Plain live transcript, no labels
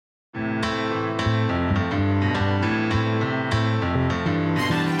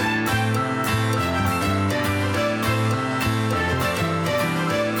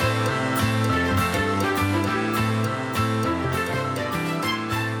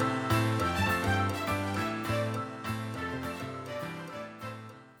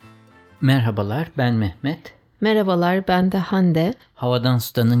Merhabalar, ben Mehmet. Merhabalar, ben de Hande. Havadan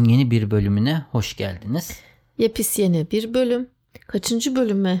Sudan'ın yeni bir bölümüne hoş geldiniz. Yepis yeni bir bölüm. Kaçıncı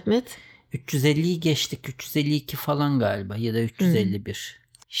bölüm Mehmet? 350'yi geçtik, 352 falan galiba ya da 351.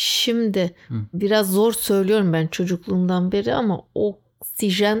 Şimdi biraz zor söylüyorum ben çocukluğumdan beri ama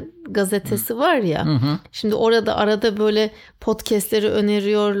Oksijen gazetesi var ya. Şimdi orada arada böyle podcastleri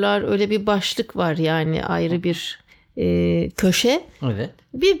öneriyorlar. Öyle bir başlık var yani ayrı bir köşe. Evet.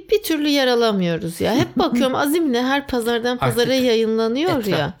 Bir türlü yer alamıyoruz ya. Hep bakıyorum azimle her pazardan pazara Artık yayınlanıyor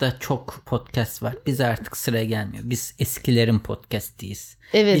ya. etrafta çok podcast var. Bize artık sıra gelmiyor. Biz eskilerin podcastiyiz.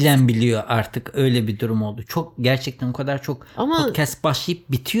 Evet. Bilen biliyor, artık öyle bir durum oldu. Çok gerçekten o kadar çok Ama podcast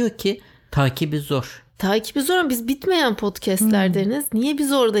başlayıp bitiyor ki takibi zor. Takibi zor ama biz bitmeyen podcastlerdeniz. Niye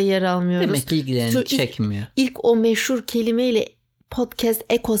biz orada yer almıyoruz? Demek ki ilgilerini çekmiyor. İlk o meşhur kelimeyle podcast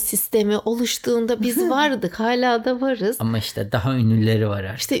ekosistemi oluştuğunda biz vardık. Hala da varız. Ama işte daha ünlüleri var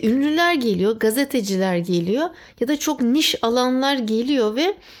artık. İşte ünlüler geliyor, gazeteciler geliyor ya da çok niş alanlar geliyor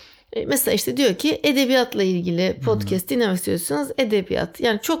ve mesela işte diyor ki edebiyatla ilgili podcast dinlemek istiyorsanız edebiyat.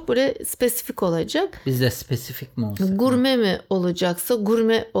 Yani çok böyle spesifik olacak. Bizde spesifik mi olsa? Gurme mi olacaksa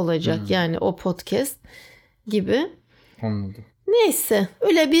gurme olacak yani o podcast gibi. Anladım. Neyse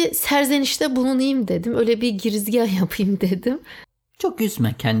öyle bir serzenişte bulunayım dedim. Öyle bir girizgah yapayım dedim. Çok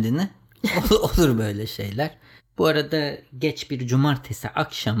üzme kendini. Olur böyle şeyler. Bu arada geç bir cumartesi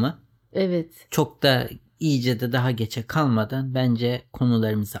akşamı. Evet. Çok da iyice de daha geçe kalmadan bence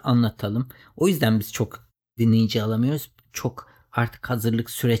konularımızı anlatalım. O yüzden biz çok dinleyici alamıyoruz. Çok artık hazırlık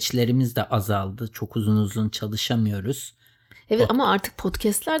süreçlerimiz de azaldı. Çok uzun çalışamıyoruz. Evet ama artık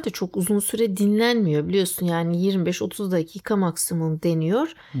podcastler de çok uzun süre dinlenmiyor biliyorsun. Yani 25-30 dakika maksimum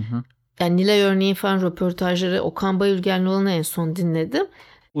deniyor. Yani Nilay örneğin falan röportajları Okan Bayülgen'le olanı en son dinledim.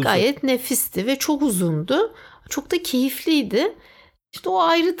 Uzun. Gayet nefisti ve çok uzundu. Çok da keyifliydi. İşte o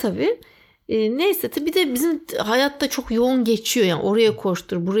ayrı tabii. Neyse tabii bir de bizim hayatta çok yoğun geçiyor. Yani oraya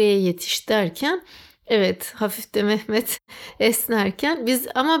koştur, buraya yetiş derken evet hafif de Mehmet esnerken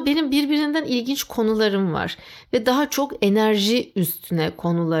ama benim birbirinden ilginç konularım var. Ve daha çok enerji üstüne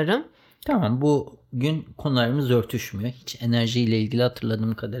konularım. Tamam, bu gün konularımız örtüşmüyor. Hiç enerjiyle ilgili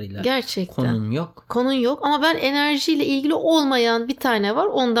hatırladığım kadarıyla gerçekten konun yok. Konun yok ama ben enerjiyle ilgili olmayan bir tane var.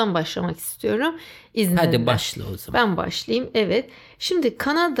 Ondan başlamak istiyorum. İzninle. Hadi başla o zaman. Ben başlayayım. Evet. Şimdi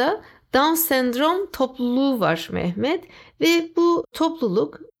Kanada Down sendrom topluluğu var Mehmet ve bu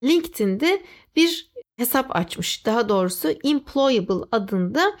topluluk LinkedIn'de bir hesap açmış. Daha doğrusu Employable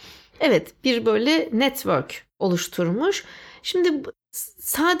adında bir böyle network oluşturmuş. Şimdi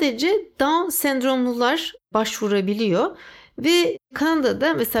sadece Down sendromlular başvurabiliyor ve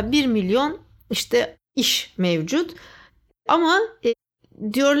Kanada'da mesela 1 milyon işte iş mevcut. Ama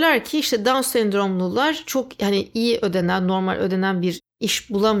diyorlar ki işte Down sendromlular çok iyi ödenen, normal ödenen bir iş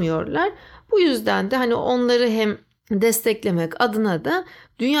bulamıyorlar. Bu yüzden de onları hem desteklemek adına da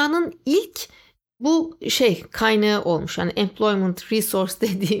dünyanın ilk bu kaynağı olmuş. Yani employment resource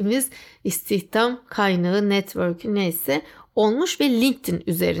dediğimiz istihdam kaynağı, network'ü neyse olmuş ve LinkedIn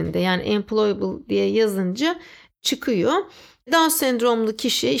üzerinde yani employable diye yazınca çıkıyor. Down sendromlu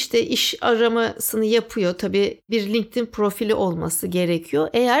kişi işte iş aramasını yapıyor. Tabii bir LinkedIn profili olması gerekiyor.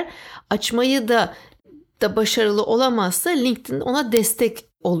 Eğer açmayı da başarılı olamazsa LinkedIn ona destek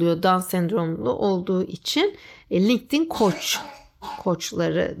oluyor Down sendromlu olduğu için. LinkedIn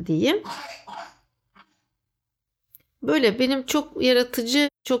koçları diyeyim. Böyle benim çok yaratıcı,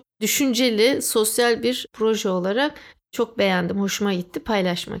 çok düşünceli, sosyal bir proje olarak çok beğendim, hoşuma gitti,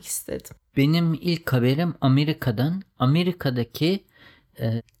 paylaşmak istedim. Benim ilk haberim Amerika'dan. Amerika'daki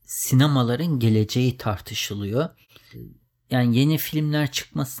sinemaların geleceği tartışılıyor. Yani yeni filmler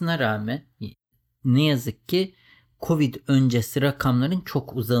çıkmasına rağmen ne yazık ki Covid öncesi rakamların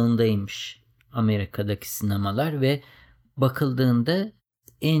çok uzağındaymış Amerika'daki sinemalar ve bakıldığında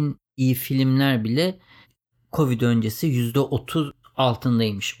en iyi filmler bile Covid öncesi %30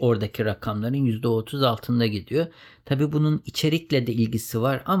 altındaymış. Oradaki rakamların %30 altında gidiyor. Tabii bunun içerikle de ilgisi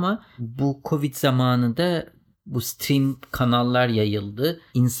var ama bu Covid zamanında bu stream kanallar yayıldı.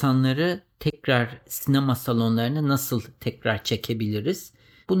 İnsanları tekrar sinema salonlarına nasıl tekrar çekebiliriz?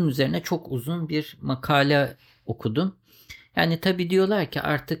 Bunun üzerine çok uzun bir makale okudum. Yani tabii diyorlar ki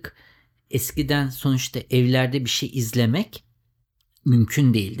artık eskiden sonuçta evlerde bir şey izlemek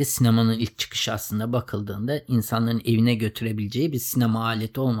mümkün değildi. Sinemanın ilk çıkışı aslında bakıldığında insanların evine götürebileceği bir sinema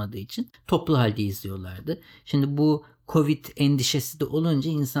aleti olmadığı için toplu halde izliyorlardı. Şimdi bu Covid endişesi de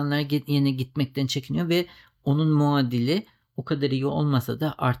olunca insanlar yine gitmekten çekiniyor ve onun muadili o kadar iyi olmasa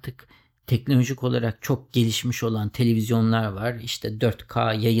da artık teknolojik olarak çok gelişmiş olan televizyonlar var. İşte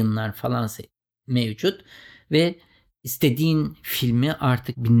 4K yayınlar falan mevcut ve İstediğin filmi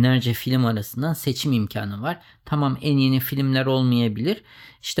artık binlerce film arasından seçim imkanı var. Tamam, en yeni filmler olmayabilir.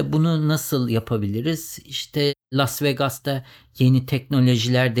 İşte bunu nasıl yapabiliriz? İşte Las Vegas'ta yeni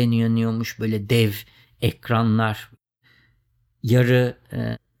teknolojiler deniyormuş, böyle dev ekranlar, yarı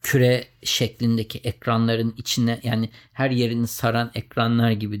küre şeklindeki ekranların içine, yani her yerini saran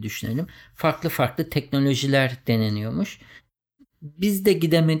ekranlar gibi düşünelim. Farklı farklı teknolojiler deneniyormuş. Biz de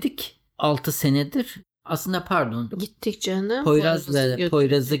gidemedik 6 senedir. Aslında pardon. Gittik canım.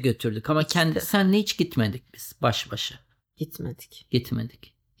 Poyraz'ı götürdük ama senle hiç gitmedik biz baş başa.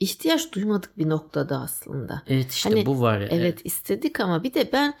 Gitmedik. İhtiyaç duymadık bir noktada aslında. Evet, işte bu var. Evet, istedik ama bir de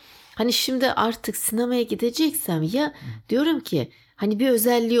ben hani şimdi artık sinemaya gideceksem ya diyorum ki hani bir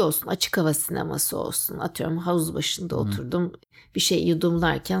özelliği olsun, açık hava sineması olsun. Atıyorum havuz başında oturdum, bir şey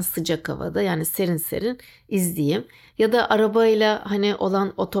yudumlarken sıcak havada, yani serin serin izleyeyim. Ya da arabayla hani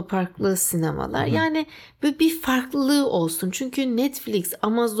olan otoparklı sinemalar. Yani böyle bir farklılığı olsun. Çünkü Netflix,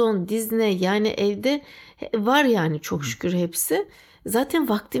 Amazon, Disney, yani evde var yani çok şükür hepsi. Zaten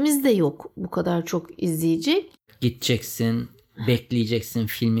vaktimiz de yok bu kadar çok izleyecek. Gideceksin, bekleyeceksin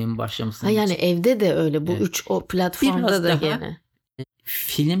filmin başlamasını. Yani evde de öyle, bu 3 o platformda biraz da gene.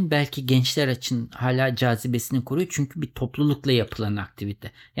 Film belki gençler için hala cazibesini koruyor çünkü bir toplulukla yapılan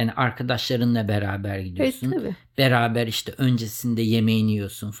aktivite. Yani arkadaşlarınla beraber gidiyorsun. Tabii. Beraber işte öncesinde yemeğini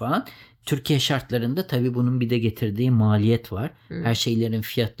yiyorsun falan. Türkiye şartlarında tabii bunun bir de getirdiği maliyet var. Her şeylerin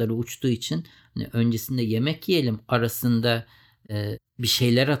fiyatları uçtuğu için hani öncesinde yemek yiyelim, arasında bir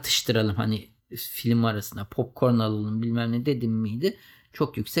şeyler atıştıralım, hani film arasında popcorn alalım bilmem ne dedim miydi,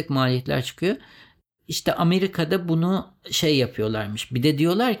 çok yüksek maliyetler çıkıyor. İşte Amerika'da bunu yapıyorlarmış. Bir de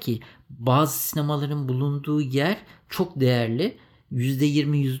diyorlar ki bazı sinemaların bulunduğu yer çok değerli.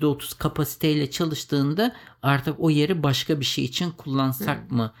 %20, %30 kapasiteyle çalıştığında artık o yeri başka bir şey için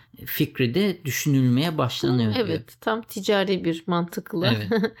kullansak mı fikri de düşünülmeye başlanıyor diyor. Evet, tam ticari bir mantıkla.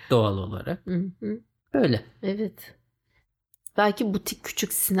 Evet, doğal olarak. Öyle. Evet. Belki butik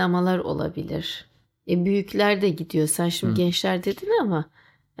küçük sinemalar olabilir. Büyükler de gidiyor. Sen şimdi gençler dedin ama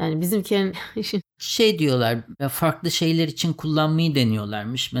yani bizimkilerin diyorlar, farklı şeyler için kullanmayı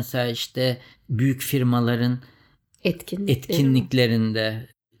deniyorlarmış. Mesela işte büyük firmaların etkinliklerinde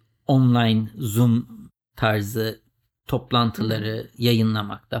online Zoom tarzı toplantıları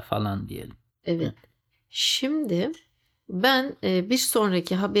yayınlamakta falan diyelim. Evet. Şimdi ben bir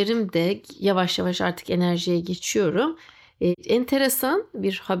sonraki haberimde yavaş yavaş artık enerjiye geçiyorum. Enteresan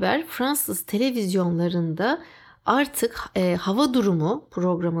bir haber. Fransız televizyonlarında artık hava durumu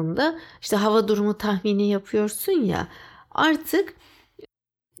programında işte hava durumu tahmini yapıyorsun ya, artık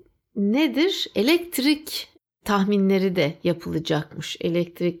nedir? Elektrik tahminleri de yapılacakmış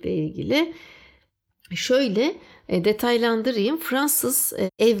elektrikle ilgili. Şöyle detaylandırayım. Fransız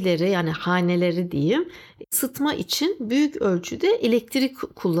evleri, yani haneleri diyeyim, ısıtma için büyük ölçüde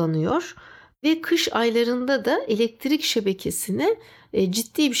elektrik kullanıyor ve kış aylarında da elektrik şebekesini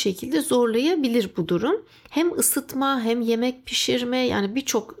ciddi bir şekilde zorlayabilir bu durum. Hem ısıtma hem yemek pişirme, yani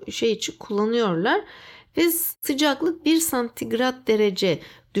birçok şey için kullanıyorlar ve sıcaklık 1 santigrat derece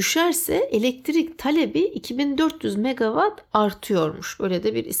düşerse elektrik talebi 2400 megawatt artıyormuş. Böyle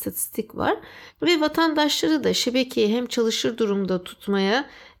de bir istatistik var. Ve vatandaşları da şebekeyi hem çalışır durumda tutmaya,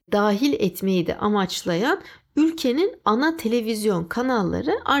 dahil etmeyi de amaçlayan ülkenin ana televizyon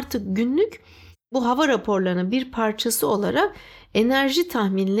kanalları artık günlük bu hava raporlarının bir parçası olarak enerji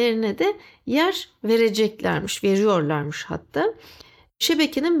tahminlerine de yer veriyorlarmış hatta.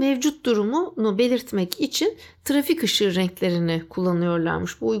 Şebekenin mevcut durumunu belirtmek için trafik ışığı renklerini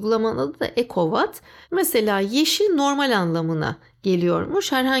kullanıyorlarmış. Bu uygulamanın adı da EcoWatt. Mesela yeşil normal anlamına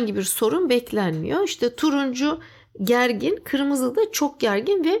geliyormuş. Herhangi bir sorun beklenmiyor. İşte turuncu gergin, kırmızı da çok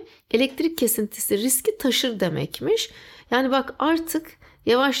gergin ve elektrik kesintisi riski taşır demekmiş. Yani bak, artık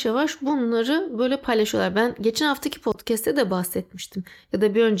yavaş yavaş bunları böyle paylaşıyorlar. Ben geçen haftaki podcast'te de bahsetmiştim ya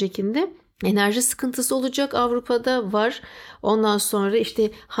da bir öncekinde. Enerji sıkıntısı olacak, Avrupa'da var. Ondan sonra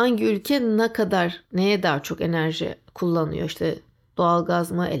işte hangi ülke neye daha çok enerji kullanıyor? İşte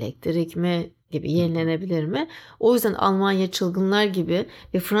doğalgaz mı, elektrik mi gibi, yenilenebilir mi? O yüzden Almanya çılgınlar gibi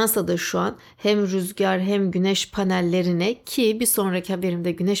ve Fransa'da şu an hem rüzgar hem güneş panellerine, ki bir sonraki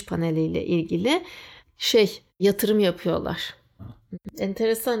haberimde güneş paneliyle ilgili yatırım yapıyorlar.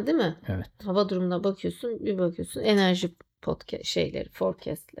 Enteresan değil mi? Evet. Hava durumuna bakıyorsun, bir bakıyorsun enerji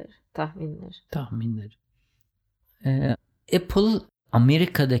forecastleri, tahminleri. Apple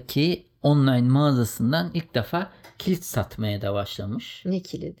Amerika'daki online mağazasından ilk defa kilit satmaya da başlamış. Ne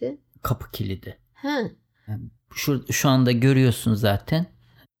kilidi? Kapı kilidi. Yani şu anda görüyorsun zaten.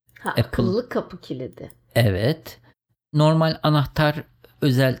 Akıllı kapı kilidi. Evet. Normal anahtar,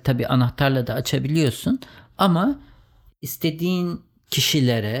 özel tabii anahtarla da açabiliyorsun ama istediğin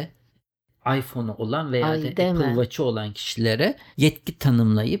kişilere, iPhone'u olan veya Ay, da deme. Apple Watch'u olan kişilere yetki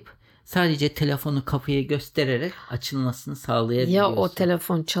tanımlayıp sadece telefonu kapıya göstererek açılmasını sağlayabiliyorsun. Ya o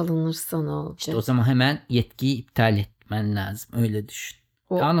telefon çalınırsa ne olacak? İşte o zaman hemen yetkiyi iptal etmen lazım. Öyle düşün.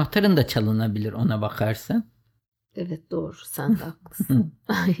 Anahtarın da çalınabilir ona bakarsan. Evet, doğru, sen de haklısın.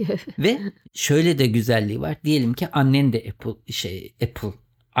 Ve şöyle de güzelliği var. Diyelim ki annen de Apple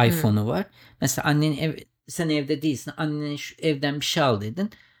iPhone'u var. Mesela sen evde değilsin. Annene şu evden bir şey aldıydın.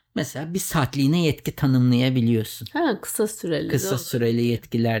 Mesela bir saatliğine yetki tanımlayabiliyorsun. Kısa süreli. Kısa süreli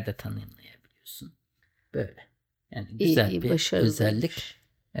yetkiler de tanımlayabiliyorsun. Böyle. Yani güzel iyi, bir özellik.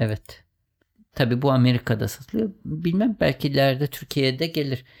 Evet. Tabii bu Amerika'da satılıyor. Bilmem, belki ileride Türkiye'de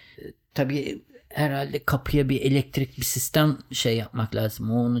gelir. Tabii herhalde kapıya bir elektrik bir sistem yapmak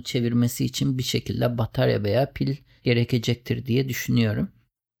lazım. Onu çevirmesi için bir şekilde batarya veya pil gerekecektir diye düşünüyorum.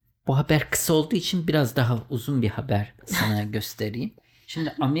 Bu haber kısa olduğu için biraz daha uzun bir haber sana göstereyim.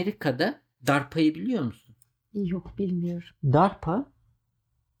 Şimdi Amerika'da DARPA'yı biliyor musun? Yok, bilmiyorum. DARPA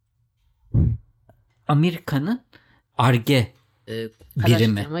Amerika'nın Ar-Ge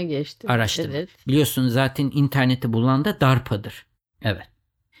birimi. Araştırma. Evet. Biliyorsun zaten interneti bulan da DARPA'dır. Evet.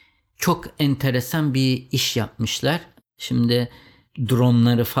 Çok enteresan bir iş yapmışlar. Şimdi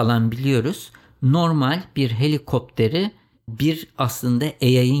dronları falan biliyoruz. Normal bir helikopteri aslında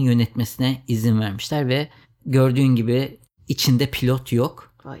AI'nin yönetmesine izin vermişler ve gördüğün gibi içinde pilot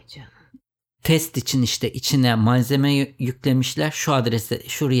yok. Vay canına. Test için içine malzeme yüklemişler. Şu adrese,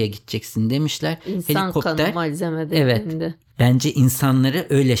 şuraya gideceksin demişler. İnsan helikopter, kanı malzeme dediğinde. Evet. Bence insanları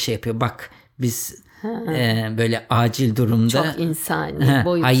öyle yapıyor. Bak biz böyle acil durumda. Çok insani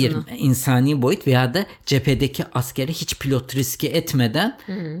boyutunu. Hayır, insani boyut veya da cephedeki askere hiç pilot riski etmeden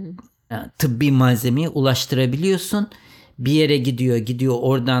tıbbi malzemeyi ulaştırabiliyorsun. Bir yere gidiyor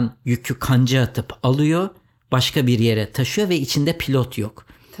oradan yükü kanca atıp alıyor. Başka bir yere taşıyor ve içinde pilot yok.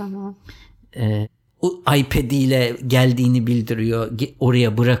 Tamam. O iPad ile geldiğini bildiriyor.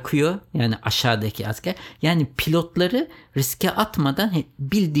 Oraya bırakıyor. Yani aşağıdaki asker. Yani pilotları riske atmadan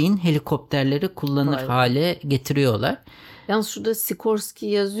bildiğin helikopterleri kullanır hale getiriyorlar. Yalnız şurada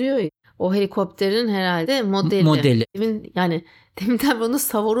Sikorsky yazıyor ya. O helikopterin herhalde modeli. Deminden bunu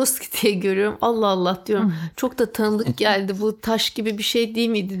Swarovski diye görüyorum. Allah Allah diyorum. Çok da tanıdık geldi. Bu taş gibi bir şey değil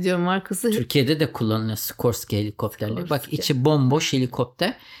miydi diyorum markası. Türkiye'de de kullanılıyor Sikorsky helikopterleri. Bak içi bomboş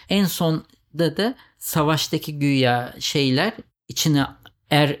helikopter. En sonda da savaştaki güya içine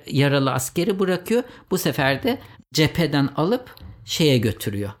yaralı askeri bırakıyor. Bu sefer de cepheden alıp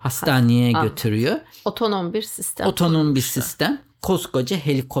götürüyor. Hastaneye götürüyor. Otonom bir sistem. Otonom bir sistem. Koskoca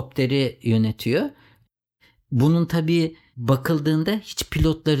helikopteri yönetiyor. Bunun tabii bakıldığında hiç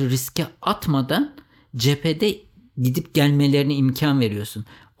pilotları riske atmadan cephede gidip gelmelerine imkan veriyorsun.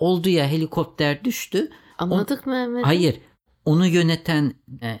 Oldu ya helikopter düştü. Anladık Mehmet. Hayır. Onu yöneten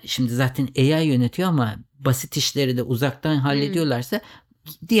şimdi zaten AI yönetiyor ama basit işleri de uzaktan hallediyorlarsa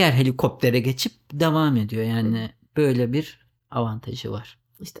diğer helikoptere geçip devam ediyor. Yani böyle bir avantajı var.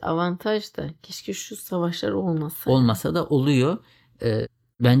 İşte avantaj da keşke şu savaşlar olmasa. Olmasa da oluyor.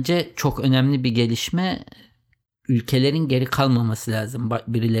 Bence çok önemli bir gelişme. Ülkelerin geri kalmaması lazım.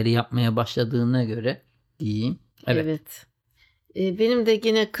 Birileri yapmaya başladığına göre diyeyim. Evet. Benim de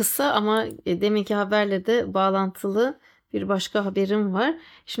yine kısa ama deminki haberle de bağlantılı bir başka haberim var.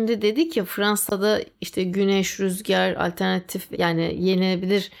 Şimdi dedik ya Fransa'da güneş, rüzgar, alternatif yani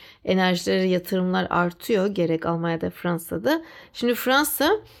yenilebilir enerjilere yatırımlar artıyor. Gerek Almanya'da, Fransa'da. Şimdi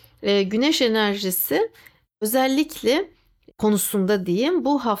Fransa güneş enerjisi özellikle konusunda diyeyim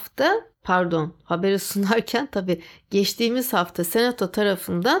bu hafta haberi sunarken tabii geçtiğimiz hafta Senato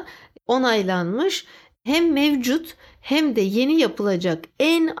tarafından onaylanmış hem mevcut hem de yeni yapılacak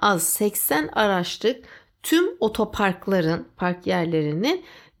en az 80 araçlık tüm otoparkların, park yerlerinin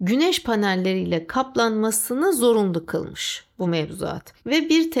güneş panelleriyle kaplanmasını zorunlu kılmış bu mevzuat. Ve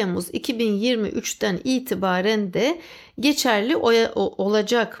 1 Temmuz 2023'ten itibaren de geçerli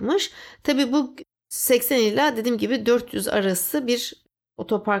olacakmış. Tabii bu 80 ila dediğim gibi 400 arası bir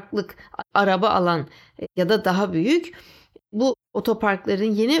otoparklık araba alan ya da daha büyük bu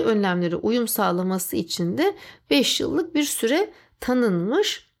otoparkların yeni önlemlere uyum sağlaması için de 5 yıllık bir süre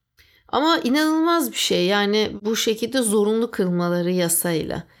tanınmış. Ama inanılmaz bir şey yani bu şekilde zorunlu kılmaları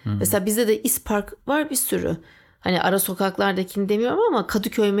yasayla. Mesela bizde de İspark var bir sürü. Hani ara sokaklardakini demiyorum ama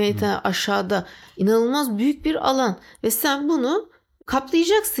Kadıköy meydanı aşağıda inanılmaz büyük bir alan. Ve sen bunu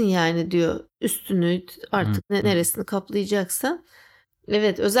kaplayacaksın yani diyor üstünü artık neresini kaplayacaksan.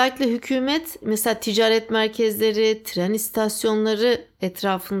 Evet, özellikle hükümet mesela ticaret merkezleri, tren istasyonları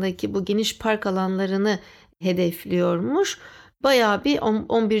etrafındaki bu geniş park alanlarını hedefliyormuş. Bayağı bir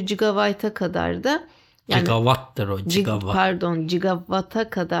 11 GB'a kadar da Yani Gigawattır o, gigawatt. Gigawatt'a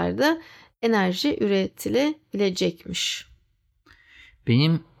kadar da enerji üretilebilecekmiş.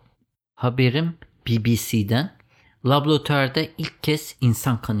 Benim haberim BBC'den. Laboratuvarda ilk kez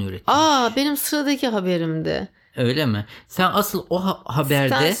insan kanı üretilmiş. Benim sıradaki haberimdi. Öyle mi? Sen asıl o haberde...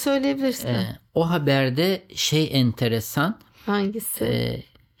 Sen söyleyebilirsin. O haberde enteresan. Hangisi?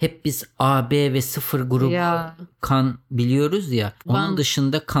 Hep biz AB ve 0 grubu kan biliyoruz ya. Onun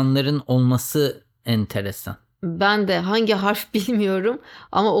dışında kanların olması enteresan. Ben de hangi harf bilmiyorum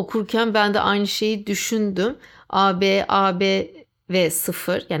ama okurken ben de aynı şeyi düşündüm. AB ve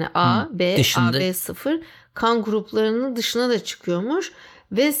 0 yani dışında. AB 0 kan gruplarının dışına da çıkıyormuş.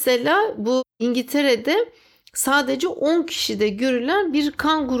 Mesela bu İngiltere'de sadece 10 kişide görülen bir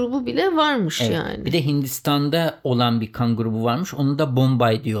kan grubu bile varmış yani. Bir de Hindistan'da olan bir kan grubu varmış. Onu da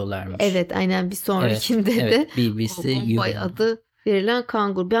Bombay diyorlarmış. Evet, aynen, bir sonrakinde de BBC Bombay adı verilen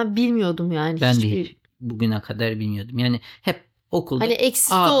kan grubu. Ben bilmiyordum yani. Ben de bugüne kadar bilmiyordum. Yani hep okulda hani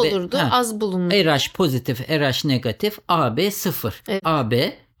eksisi olurdu, az bulunurdu. RH pozitif, RH negatif, AB 0. Evet.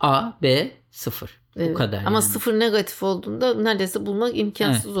 AB 0. Evet. O kadar. Ama 0 negatif olduğunda neredeyse bulmak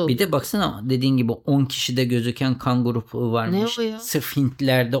imkansız oldu. Bir de baksana, dediğin gibi 10 kişide gözüken kan grubu varmış. Ne o ya? Sırf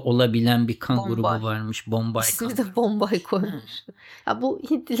Hintlilerde olabilan bir kan grubu varmış. Bombay kan. İsmi de Bombay koymuş. Ya bu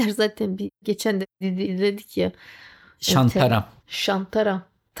Hintliler zaten geçen de izledik ya. Şantaram.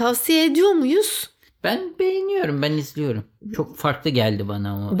 Tavsiye ediyor muyuz? Ben beğeniyorum. Ben izliyorum. Çok farklı geldi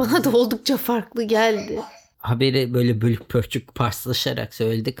bana ama. Bana da oldukça farklı geldi. Haberi böyle bölük pörçük paslaşarak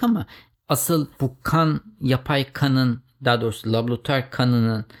söyledik ama asıl bu yapay kanın, daha doğrusu laboratuvar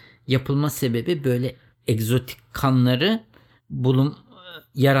kanının yapılma sebebi böyle egzotik kanları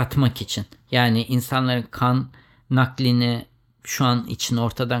yaratmak için. Yani insanların kan naklini şu an için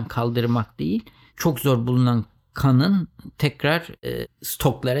ortadan kaldırmak değil, çok zor bulunan kanın tekrar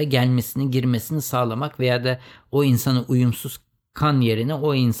stoklara girmesini sağlamak veya da o insana uyumsuz kan yerine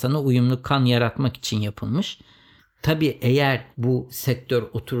o insana uyumlu kan yaratmak için yapılmış. Tabii eğer bu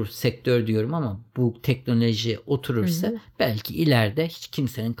sektör diyorum ama bu teknoloji oturursa belki ileride hiç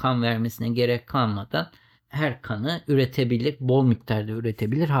kimsenin kan vermesine gerek kalmadan her kanı üretebilir, bol miktarda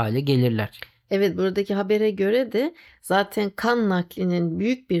üretebilir hale gelirler. Evet, buradaki habere göre de zaten kan naklinin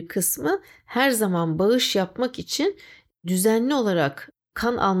büyük bir kısmı her zaman bağış yapmak için düzenli olarak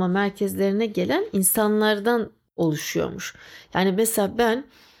kan alma merkezlerine gelen insanlardan oluşuyormuş. Yani mesela ben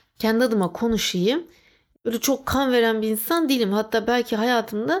kendi adıma konuşayım. Öyle çok kan veren bir insan değilim. Hatta belki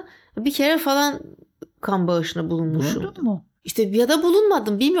hayatımda bir kere falan kan bağışına bulunmuşum. Bulundun mu? İşte ya da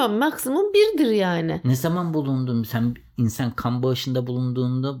bulunmadım. Bilmiyorum, maksimum 1'dir yani. Ne zaman bulundun? Sen insan kan bağışında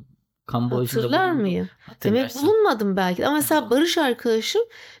bulunduğunda hatırlar mıyım? Demek bulunmadım belki. Ama mesela Barış arkadaşım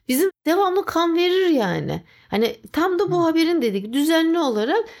bizim devamlı kan verir yani. Hani tam da bu haberin dedik. Düzenli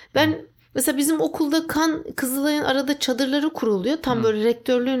olarak ben mesela bizim okulda Kızılay'ın arada çadırları kuruluyor. Tam böyle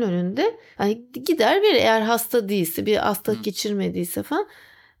rektörlüğün önünde. Hani gider verir eğer hasta değilse, bir hastalık geçirmediyse falan.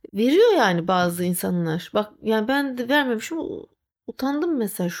 Veriyor yani bazı insanlar. Bak yani ben de vermemişim. Utandım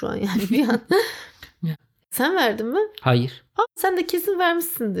mesela şu an yani bir an. Sen verdin mi? Hayır. Sen de kesin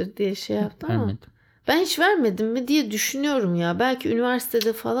vermişsindir diye şey yaptım ama. Vermedim. Ben hiç vermedim mi diye düşünüyorum ya. Belki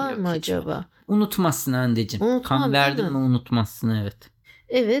üniversitede falan mı acaba? Unutmazsın anneciğim. Kan verdin mi unutmazsın, evet.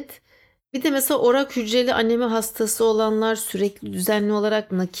 Evet. Bir de mesela orak hücreli anemi hastası olanlar, sürekli düzenli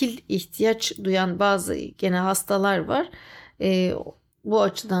olarak nakil ihtiyaç duyan bazı gene hastalar var. Bu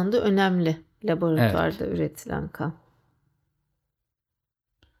açıdan da önemli laboratuvarda üretilen kan.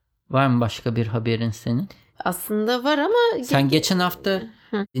 Var mı başka bir haberin senin? Aslında var ama... Sen geçen hafta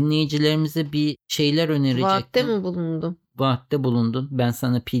dinleyicilerimize bir şeyler önerecektin. Vaatte mi bulundum? Vaatte bulundun. Ben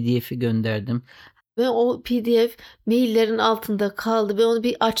sana PDF'i gönderdim. Ve o PDF maillerin altında kaldı. Ben onu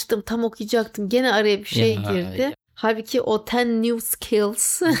bir açtım. Tam okuyacaktım. Gene araya bir şey girdi. Halbuki o 10 new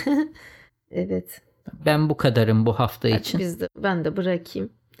skills. Evet. Ben bu kadarım bu hafta için. Ben de bırakayım.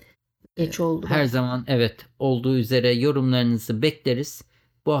 Geç oldu. Her zaman olduğu üzere yorumlarınızı bekleriz.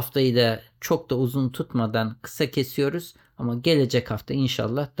 Bu haftayı da çok da uzun tutmadan kısa kesiyoruz. Ama gelecek hafta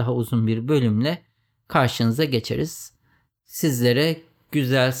inşallah daha uzun bir bölümle karşınıza geçeriz. Sizlere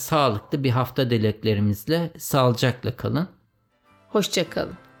güzel, sağlıklı bir hafta dileklerimizle sağlıcakla kalın. Hoşça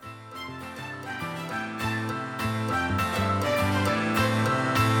kalın.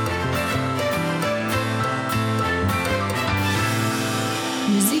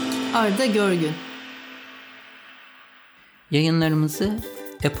 Müzik Arda Görgün. Yayınlarımızı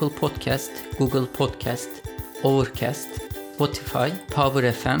Apple Podcast, Google Podcast, Overcast, Spotify,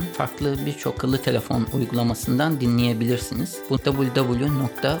 Power FM farklı birçok akıllı telefon uygulamasından dinleyebilirsiniz. Bu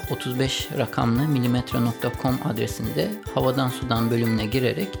www.35 rakamlı milimetre.com adresinde havadan sudan bölümüne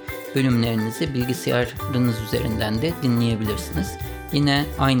girerek bölümlerinizi bilgisayarınız üzerinden de dinleyebilirsiniz. Yine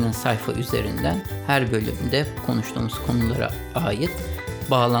aynı sayfa üzerinden her bölümde konuştuğumuz konulara ait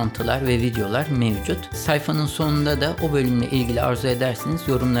bağlantılar ve videolar mevcut. Sayfanın sonunda da o bölümle ilgili arzu ederseniz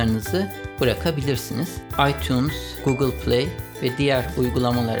yorumlarınızı bırakabilirsiniz. iTunes, Google Play ve diğer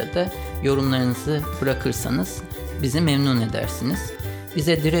uygulamalara da yorumlarınızı bırakırsanız bizi memnun edersiniz.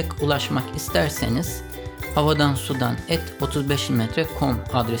 Bize direkt ulaşmak isterseniz havadansudan@35mm.com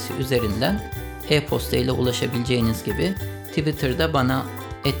adresi üzerinden e-posta ile ulaşabileceğiniz gibi Twitter'da bana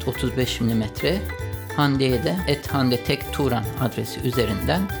 @35mm, Hande'ye de @handetekturan adresi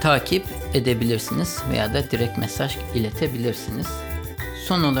üzerinden takip edebilirsiniz veya da direkt mesaj iletebilirsiniz.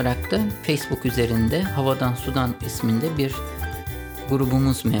 Son olarak da Facebook üzerinde Havadan Sudan isminde bir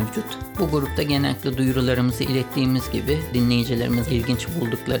grubumuz mevcut. Bu grupta genellikle duyurularımızı ilettiğimiz gibi dinleyicilerimiz ilginç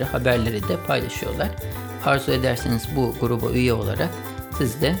buldukları haberleri de paylaşıyorlar. Arzu ederseniz bu gruba üye olarak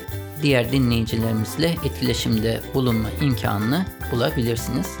siz de diğer dinleyicilerimizle etkileşimde bulunma imkanını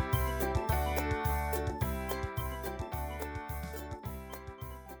bulabilirsiniz.